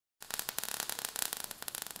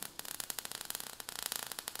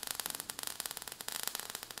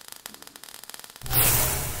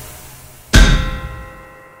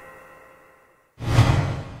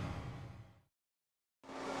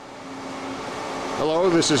Hello,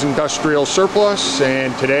 this is Industrial Surplus,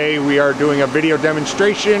 and today we are doing a video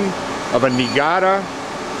demonstration of a Niigata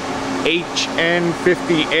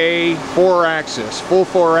HN50A 4-axis, full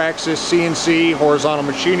 4-axis CNC horizontal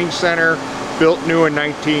machining center, built new in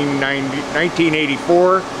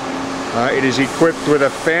 1984. It is equipped with a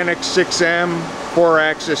Fanuc 6M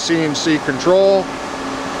 4-axis CNC control,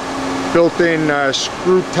 built-in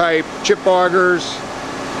screw type chip augers,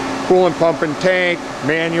 coolant pump and tank,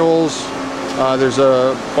 manuals. There's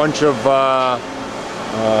a bunch of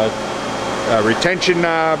retention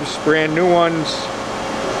knobs, brand new ones.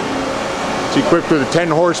 It's equipped with a 10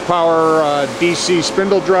 horsepower DC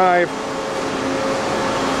spindle drive,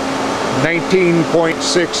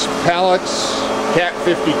 19.6 pallets, Cat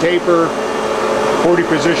 50 taper, 40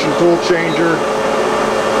 position tool changer.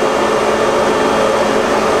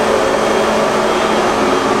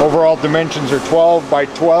 Overall dimensions are 12 by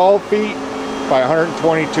 12 feet by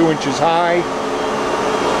 122 inches high.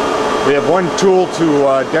 We have one tool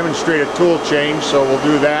to demonstrate a tool change, so we'll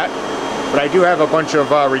do that. But I do have a bunch of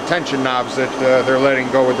retention knobs that they're letting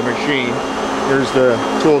go with the machine. Here's the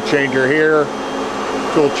tool changer here,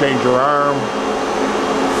 tool changer arm,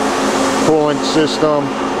 coolant system,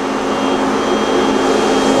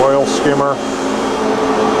 oil skimmer,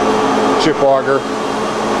 chip auger,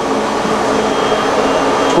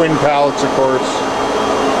 twin pallets, of course,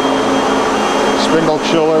 spindle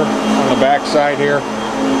chiller on the back side here,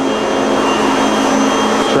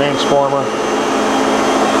 transformer,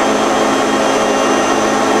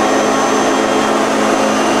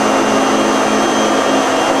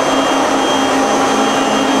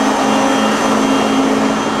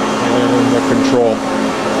 and the control.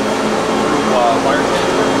 Wire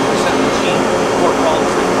transfer, set machine, or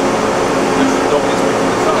pallets. Don't miss me from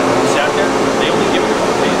the side. When you sat there, they only give it a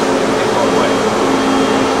couple days and they go away.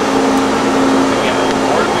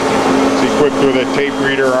 It's equipped with a tape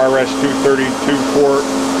reader, RS-232 port,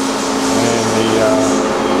 and the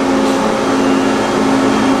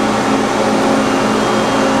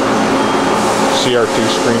CRT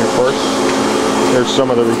screen, of course. There's some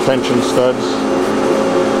of the retention studs.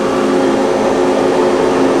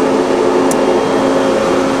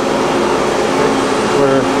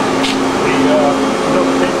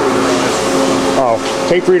 Oh,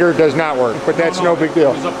 tape reader does not work, but that's no big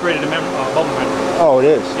deal. It was upgraded to bubble memory. Oh, it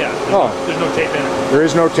is? Yeah, there's no tape in it. There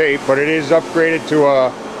is no tape, but it is upgraded to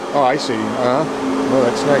a... Oh, I see. Oh,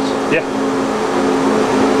 that's nice. Yeah. A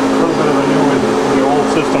little bit of a new in the old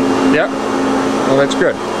system. Yep. Well, that's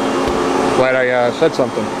good. Glad I said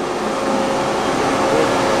something.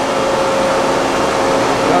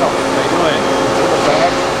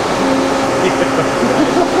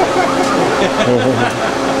 How you doing?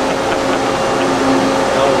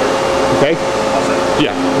 Okay?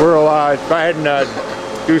 Yeah. We'll go ahead and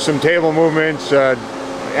do some table movements,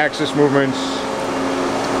 axis movements.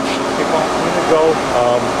 Okay, well, I'm going to go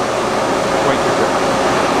right here.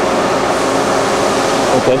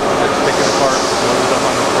 Okay. Let's take it apart, load it up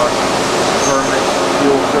on the truck, firm it,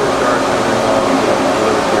 fuel surcharge, and then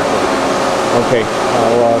deliver it to your place. Okay.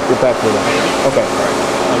 I'll get back to that. Okay. All right.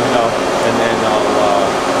 Let me know, and then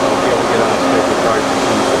I'll be able to get on a schedule prior to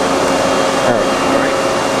Tuesday. All right. All right.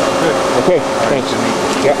 Good. Okay. All right, Thanks. good meeting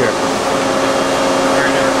you. Yep. Take care. All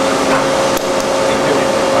right, Eric. Thank you.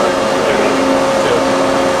 All right. Good meeting you. Too.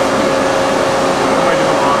 What am I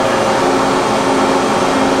doing wrong here?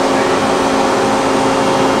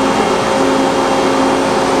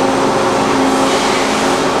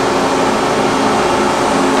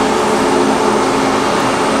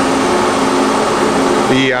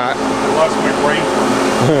 I lost my brain.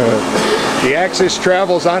 The axis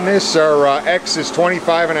travels on this are X is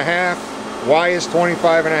 25.5, Y is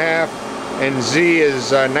 25.5, and Z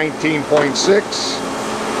is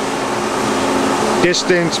 19.6.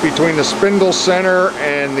 Distance between the spindle center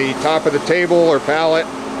and the top of the table or pallet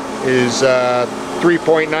is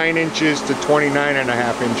 3.9 inches to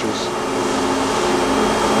 29.5 inches.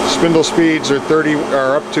 Spindle speeds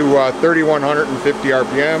are up to 3,150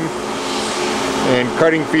 RPM. And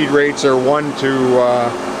cutting feed rates are 1 to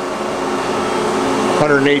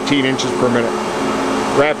 118 inches per minute.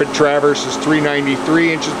 Rapid traverse is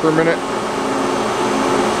 393 inches per minute.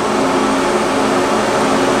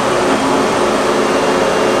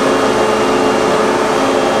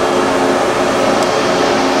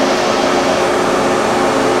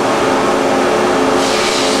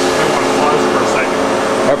 I want to pause for a second.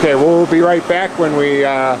 Okay, we'll be right back when we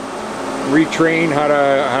retrain how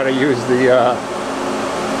to use the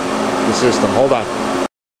system. Hold on.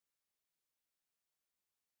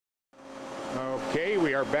 Okay,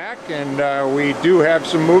 we are back, and we do have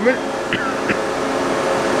some movement.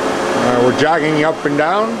 We're jogging up and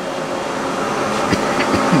down.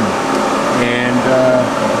 And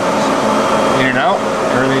in and out.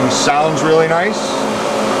 Everything sounds really nice.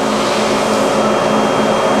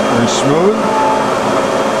 Very smooth.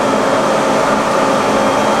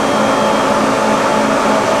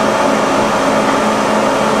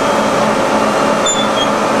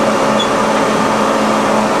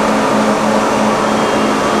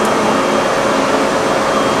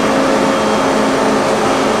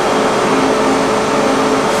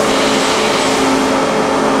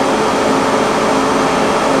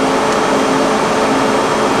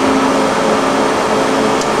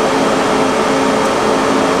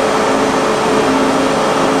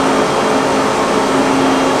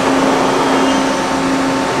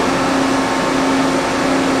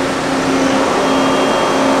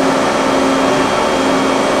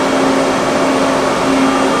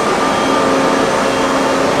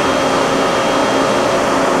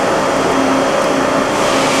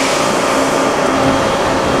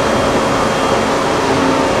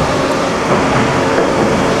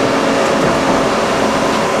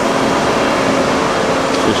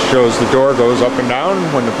 Shows the door goes up and down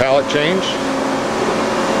when the pallet change.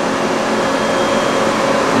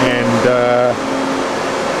 And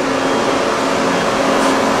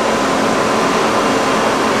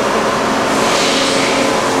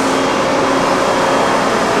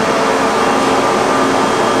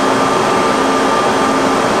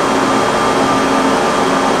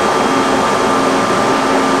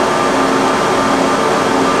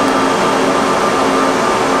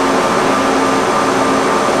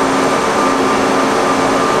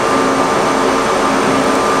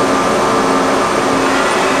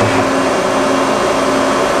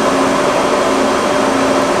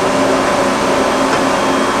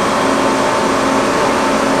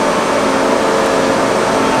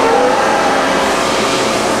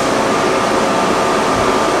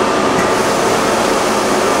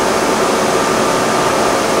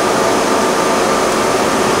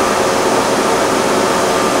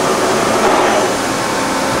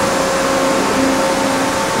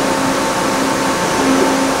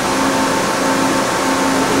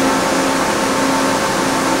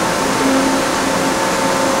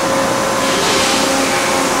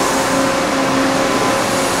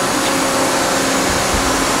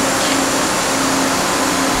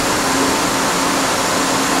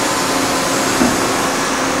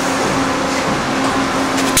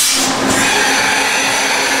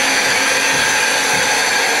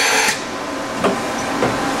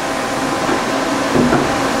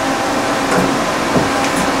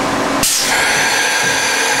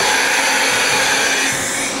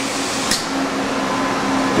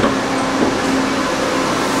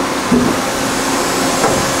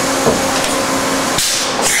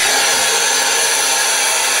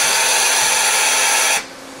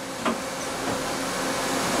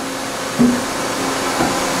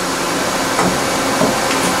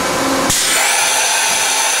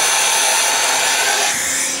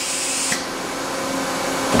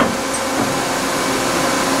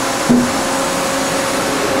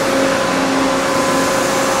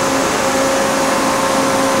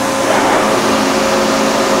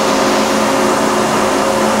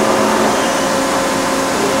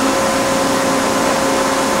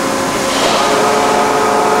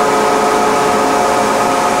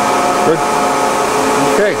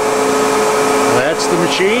okay, that's the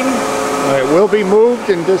machine. It will be moved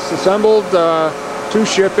and disassembled to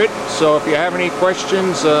ship it. So if you have any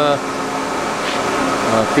questions,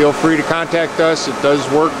 feel free to contact us. It does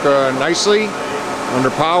work nicely under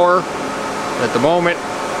power at the moment.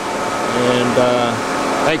 And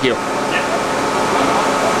thank you.